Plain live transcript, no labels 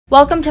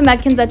Welcome to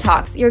MedKinza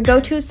Talks, your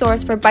go-to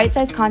source for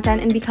bite-sized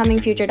content in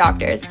becoming future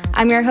doctors.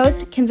 I'm your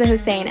host, Kinza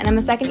Hussein, and I'm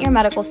a second-year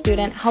medical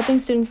student helping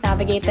students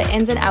navigate the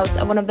ins and outs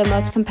of one of the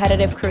most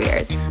competitive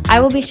careers.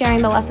 I will be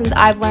sharing the lessons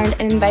I've learned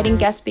and inviting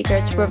guest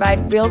speakers to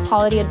provide real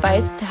quality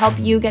advice to help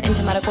you get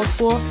into medical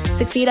school,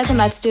 succeed as a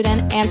med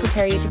student, and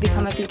prepare you to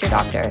become a future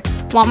doctor.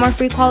 Want more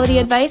free quality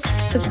advice?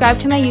 Subscribe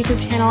to my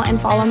YouTube channel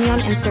and follow me on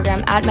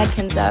Instagram at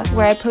MedKinza,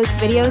 where I post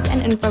videos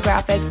and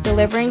infographics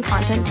delivering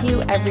content to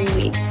you every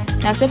week.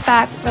 Now sit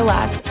back,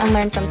 relax, and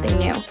learn something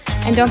new.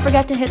 And don't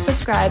forget to hit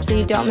subscribe so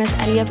you don't miss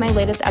any of my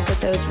latest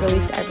episodes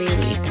released every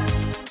week.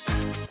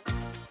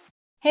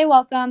 Hey,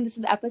 welcome. This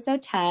is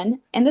episode 10.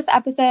 In this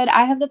episode,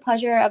 I have the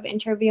pleasure of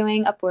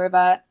interviewing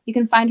Apurva. You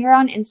can find her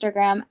on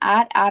Instagram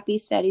at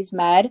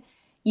AppyStudiesMed.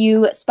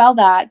 You spell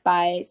that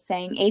by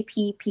saying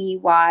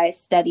APPY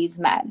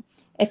StudiesMed.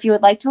 If you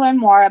would like to learn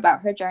more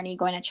about her journey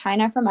going to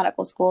China for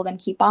medical school, then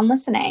keep on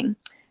listening.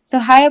 So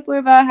hi,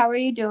 Apurva. How are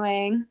you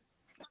doing?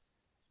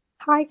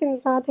 Hi,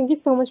 Kinza. Thank you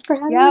so much for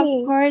having me.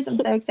 Yeah, of course. I'm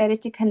so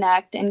excited to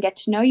connect and get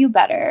to know you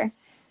better.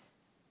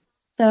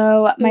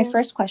 So my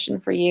first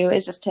question for you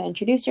is just to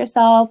introduce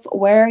yourself.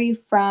 Where are you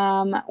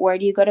from? Where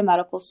do you go to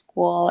medical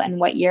school? And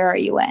what year are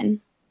you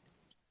in?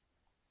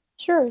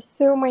 Sure.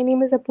 So my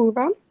name is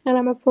Apurva, and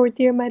I'm a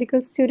fourth-year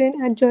medical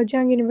student at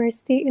Zhejiang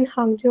University in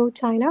Hangzhou,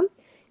 China.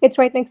 It's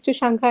right next to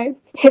Shanghai,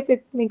 if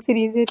it makes it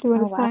easier to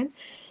understand.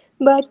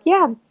 But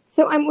yeah,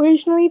 so I'm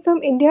originally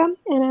from India,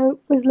 and I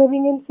was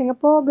living in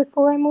Singapore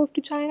before I moved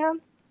to China.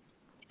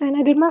 And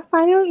I did my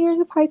final years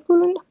of high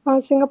school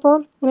in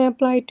Singapore, and I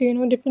applied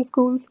to different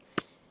schools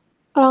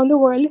around the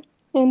world.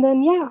 And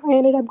then I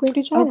ended up going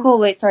to China. Oh, cool.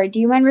 Wait, sorry. Do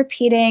you mind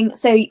repeating?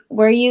 So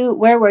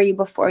where were you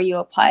before you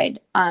applied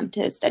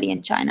to study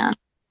in China?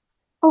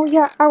 Oh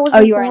yeah, I was.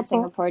 Oh, you were in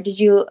Singapore. Did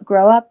you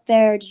grow up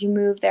there? Did you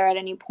move there at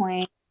any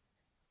point?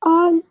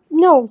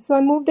 No. So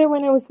I moved there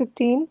when I was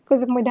 15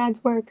 because of my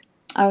dad's work.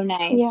 Oh,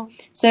 nice. Yeah.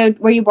 So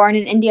were you born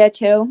in India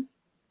too?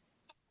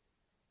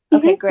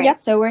 Okay, great. Yeah.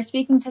 So we're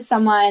speaking to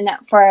someone,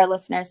 for our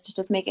listeners, to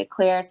just make it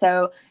clear.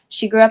 So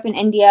she grew up in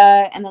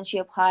India, and then she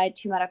applied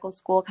to medical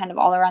school kind of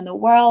all around the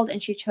world,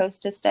 and she chose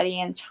to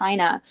study in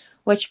China,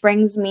 which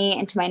brings me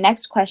into my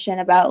next question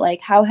about,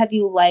 how have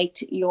you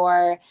liked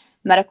your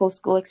medical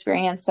school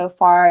experience so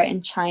far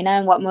in China,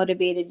 and what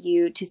motivated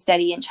you to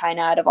study in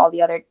China out of all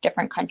the other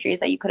different countries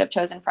that you could have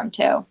chosen from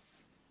too?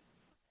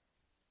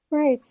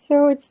 Right.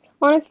 So it's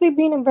honestly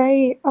been a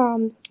very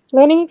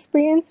learning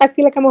experience. I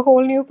feel like I'm a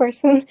whole new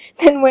person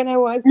than when I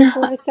was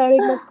before I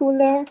started med school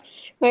there,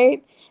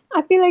 right?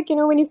 I feel like,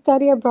 when you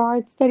study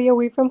abroad, study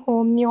away from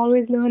home, you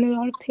always learn a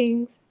lot of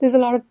things. There's a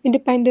lot of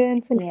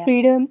independence and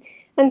freedom,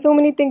 and so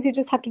many things you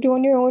just have to do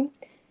on your own.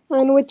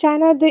 And with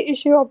China, the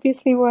issue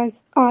obviously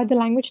was the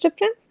language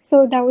difference.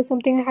 So that was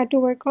something I had to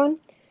work on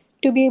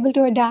to be able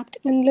to adapt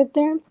and live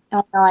there.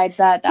 Oh, no, I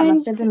bet. That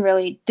must have been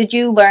really... Did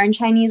you learn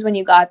Chinese when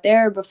you got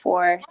there or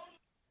before?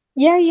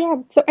 Yeah.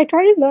 So I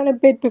tried to learn a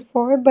bit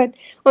before, but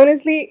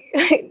honestly,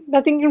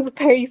 nothing can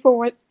prepare you for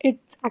what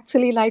it's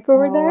actually like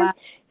over there. Wow.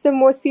 So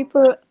most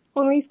people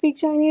only speak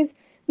Chinese.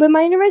 But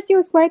my university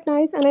was quite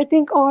nice, and I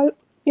think all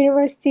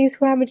universities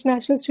who have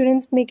international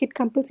students make it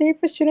compulsory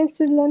for students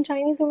to learn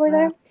Chinese over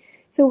there.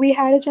 So we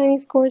had a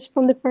Chinese course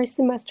from the first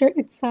semester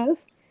itself.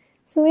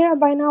 So yeah,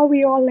 by now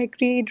we all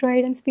read,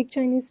 write, and speak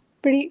Chinese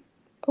pretty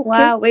okay.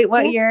 Wow. Wait,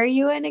 what year are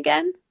you in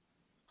again?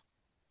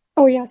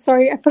 Oh yeah,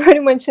 sorry, I forgot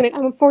to mention it.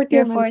 I'm a fourth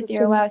year. You're fourth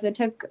year. Wow, so it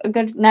took a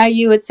good... Now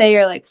you would say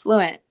you're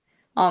fluent,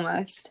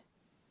 almost.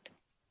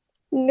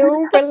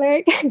 No, but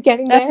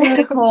getting there. That's there.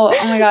 really cool.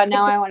 Oh my god,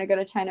 now I want to go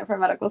to China for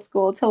medical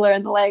school to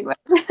learn the language.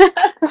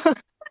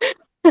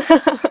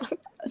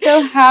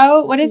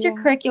 So what does your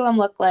curriculum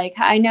look like?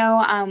 I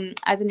know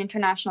as an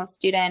international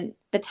student,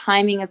 the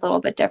timing is a little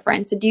bit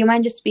different. So do you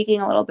mind just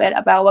speaking a little bit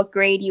about what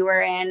grade you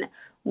were in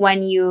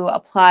when you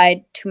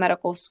applied to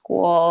medical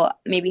school,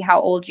 maybe how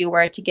old you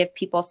were, to give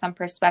people some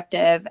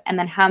perspective, and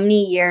then how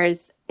many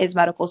years is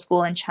medical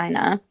school in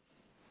China?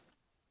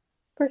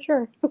 For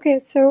sure. Okay,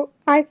 so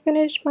I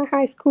finished my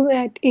high school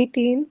at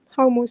 18,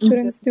 how most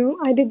students do.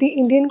 I did the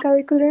Indian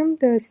curriculum,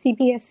 the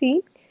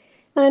CBSE.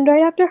 And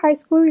right after high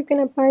school, you can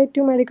apply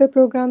to medical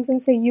programs in,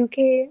 say,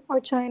 UK or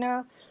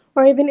China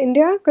or even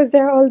India, because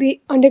there are all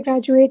the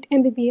undergraduate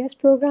MBBS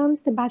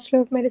programs, the Bachelor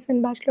of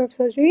Medicine, Bachelor of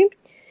Surgery.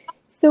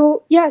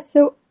 So as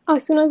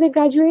soon as I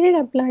graduated,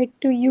 I applied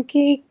to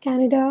UK,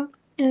 Canada,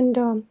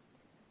 and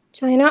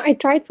China. I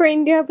tried for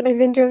India, but I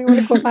didn't really want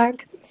to go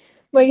back.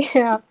 But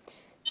yeah.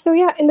 So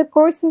yeah, in the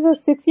course is a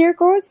 6-year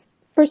course.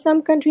 For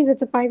some countries,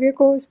 it's a 5-year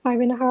course,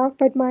 5.5,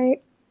 but my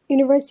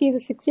university is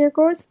a 6-year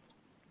course.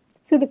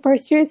 So the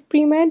first year is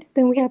pre-med,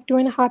 then we have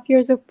 2.5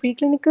 years of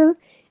preclinical,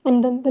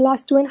 and then the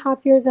last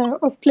 2.5 years are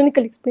of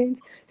clinical experience.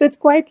 So it's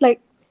quite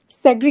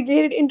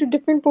segregated into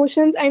different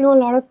portions. I know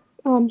a lot of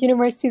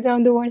universities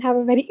around the world have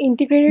a very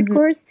integrated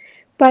course,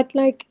 but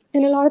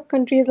in a lot of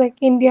countries like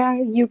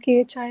India,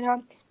 UK, China,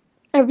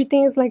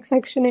 everything is like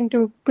sectioned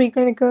into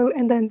preclinical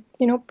and then,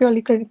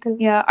 purely clinical.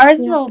 Yeah, ours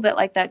is a Yeah. little bit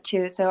like that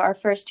too. So our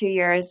first 2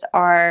 years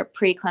are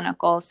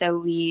preclinical. So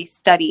we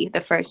study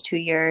the first 2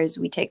 years,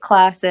 we take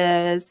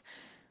classes,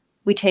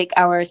 we take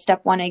our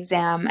step 1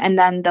 exam, and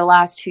then the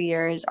last 2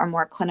 years are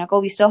more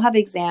clinical. We still have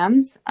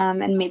exams,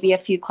 and maybe a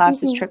few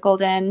classes Mm-hmm.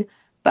 trickled in,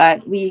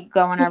 but we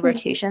go on our Mm-hmm.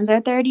 rotations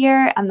our third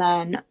year, and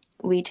then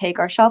we take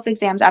our shelf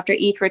exams. After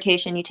each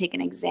rotation, you take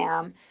an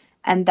exam.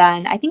 And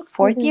then I think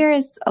fourth Mm-hmm. year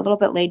is a little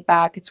bit laid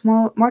back. It's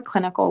more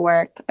clinical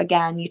work.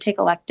 Again, you take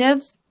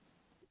electives.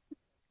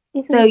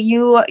 Mm-hmm. So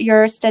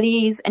your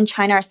studies in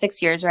China are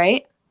 6 years,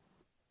 right?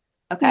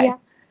 Okay. Yeah.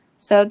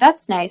 So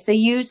that's nice. So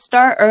you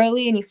start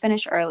early and you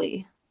finish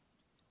early.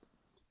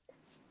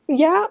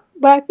 Yeah,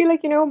 but I feel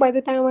like, by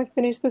the time I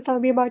finish this, I'll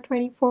be about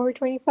 24,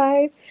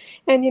 25.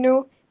 And,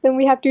 then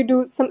we have to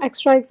do some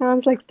extra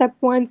exams like step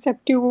one, step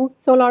two.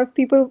 So a lot of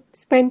people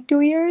spend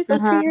 2 years or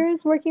Uh-huh. 3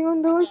 years working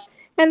on those.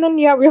 And then,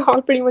 yeah, we're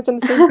all pretty much on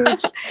the same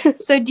page.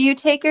 So do you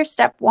take your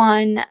step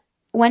 1?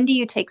 When do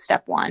you take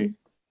step 1?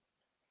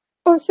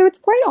 Oh, so it's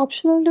quite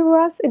optional to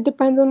us. It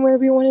depends on where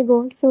we want to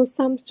go. So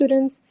some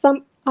students,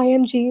 some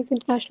IMGs,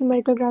 international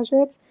medical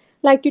graduates,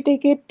 like to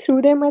take it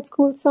through their med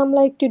school. Some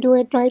like to do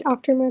it right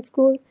after med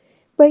school.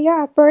 But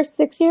yeah, for a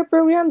 6 year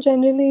program,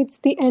 generally it's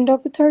the end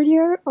of the third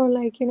year, or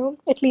like,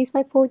 at least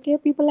by fourth year,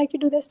 people like to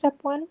do their step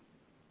one.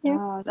 Yeah.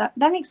 Oh,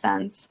 that makes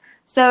sense.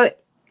 So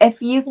if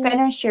you Yeah.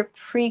 finish your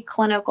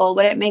preclinical,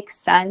 would it make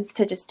sense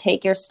to just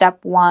take your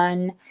step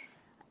 1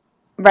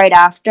 right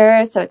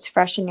after so it's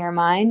fresh in your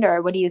mind,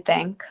 or what do you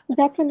think?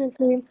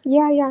 Definitely.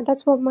 Yeah.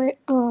 That's what my,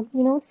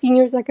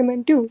 seniors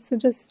recommend too. So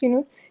just,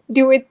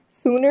 do it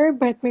sooner,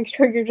 but make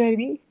sure you're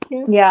ready.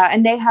 Yeah. Yeah,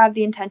 and they have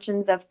the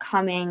intentions of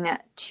coming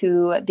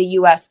to the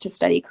US to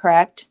study,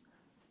 correct?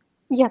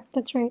 Yeah,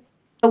 that's right.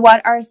 So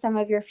what are some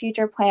of your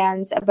future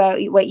plans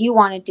about what you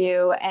want to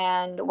do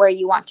and where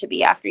you want to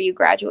be after you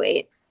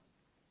graduate?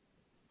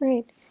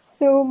 Right.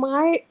 So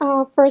my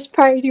first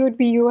priority would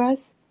be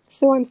US.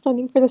 So I'm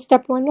studying for the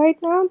step one right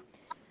now.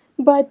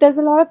 But there's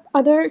a lot of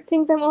other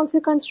things I'm also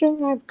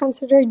considering. I've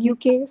considered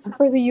UK. So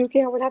for the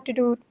UK, I would have to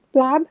do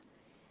lab.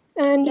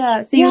 And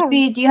Yeah, so yeah, do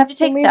you have to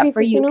so take maybe step it's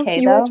for just, UK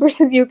US though?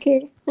 versus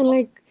UK. And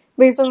like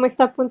based on my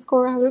step one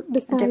score, I will A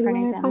decide different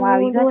where I exam. Wow,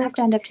 finally you want to guys have work.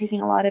 to end up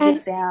taking a lot of And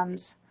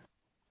exams.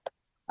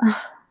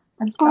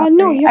 I'm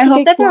no, sorry. you I have to hope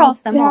take that they're all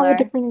lab. They have a similar.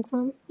 different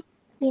exam.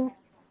 Yeah.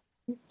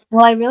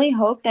 Well, I really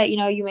hope that,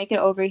 you make it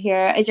over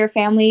here.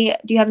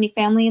 Do you have any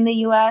family in the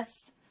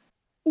US?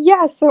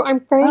 Yeah, so I'm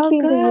Oh, currently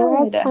in the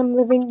US. good. I'm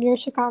living near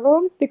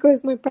Chicago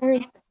because my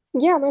parents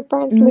live here.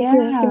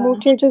 They Yeah.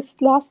 moved here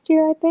just last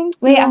year, I think.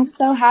 Wait, Yeah. I'm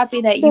so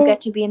happy that you So, get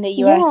to be in the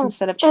US yeah.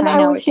 instead of And I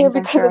China, where was here things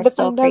I'm because sure of are the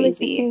still pandemic, you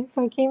crazy. see.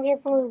 So I came here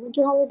for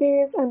winter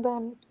holidays and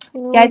then,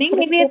 Yeah, I I think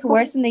couldn't maybe go it's home.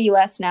 worse in the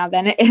US now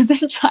than it is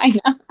in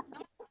China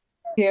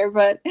here.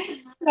 But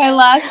my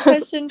last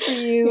question for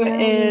you Yeah, I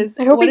mean, is,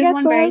 I hope what it is gets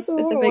one very well or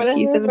specific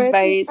piece whatever, of but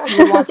advice you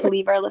would want to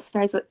leave our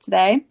listeners with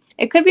today?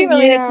 It could be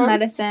related to yeah.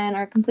 medicine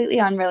or completely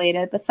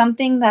unrelated, but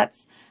something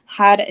that's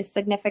had a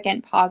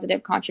significant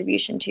positive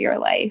contribution to your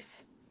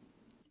life.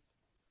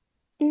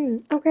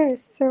 Okay,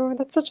 so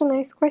that's such a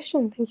nice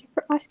question. Thank you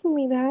for asking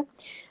me that.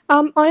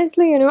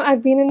 Honestly,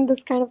 I've been in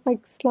this kind of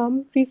like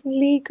slump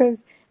recently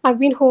because I've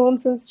been home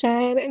since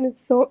Jan, and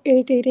it's so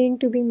irritating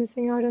to be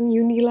missing out on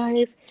uni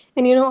life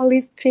and all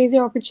these crazy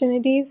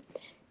opportunities.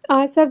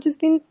 So I've just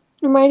been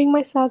reminding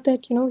myself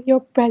that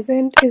your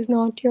present is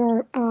not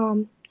your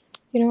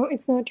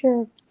it's not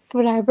your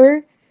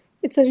forever.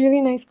 It's a really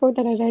nice quote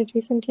that I read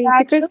recently Yeah,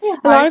 it's because really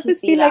a lot hard of to us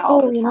see feel that like,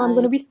 all oh, the I'm going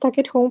time. to be stuck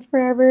at home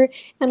forever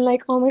and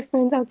like all my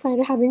friends outside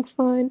are having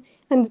fun.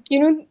 And,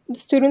 the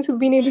students who've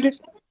been able to,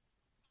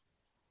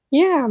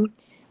 yeah.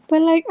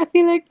 But like, I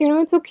feel like,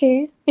 it's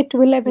okay. It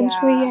will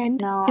eventually Yeah,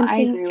 end no, and I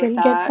things agree with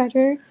will get that.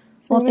 better.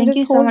 So, Well, thank just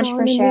you so hold much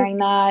for on and sharing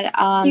make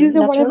that. use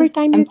of That's really whatever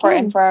time you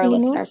important can, for our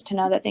listeners to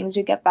know that things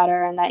do get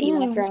better and that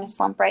even if Yeah. you're in a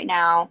slump right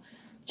now,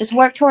 just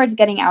work towards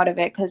getting out of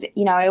it because,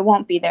 it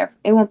won't be there.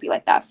 It won't be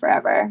like that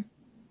forever.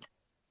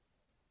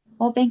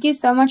 Well, thank you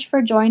so much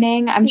for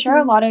joining. I'm sure a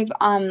Mm-hmm. lot of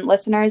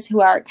listeners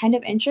who are kind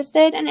of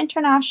interested in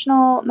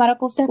international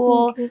medical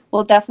school Definitely.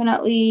 will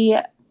definitely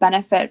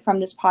benefit from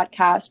this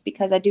podcast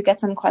because I do get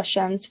some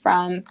questions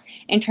from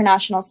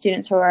international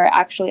students who are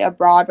actually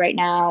abroad right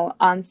now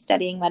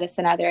studying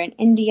medicine, either in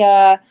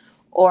India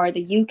or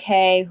the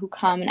UK, who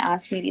come and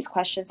ask me these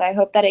questions. I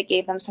hope that it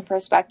gave them some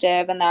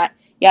perspective and that,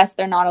 yes,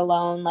 they're not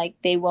alone. Like,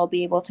 they will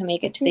be able to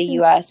make it to the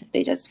Mm-hmm. US if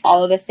they just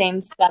follow the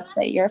same steps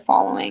that you're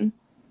following.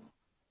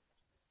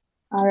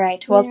 All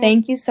right. Well, Yeah.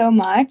 thank you so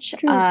much.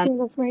 True.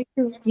 That's very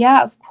true.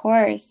 Yeah, of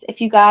course.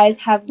 If you guys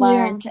have Yeah.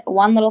 learned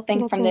one little thing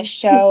That's from this right.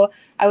 show,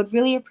 I would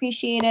really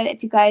appreciate it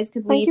if you guys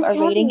could Thank leave you a for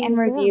having rating me. and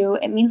Yeah. review.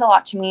 It means a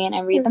lot to me, and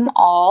I read You're them so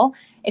all.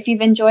 If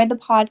you've enjoyed the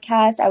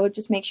podcast, I would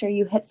just make sure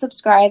you hit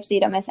subscribe so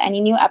you don't miss any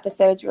new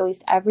episodes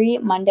released every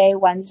Monday,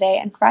 Wednesday,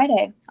 and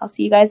Friday. I'll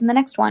see you guys in the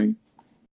next one.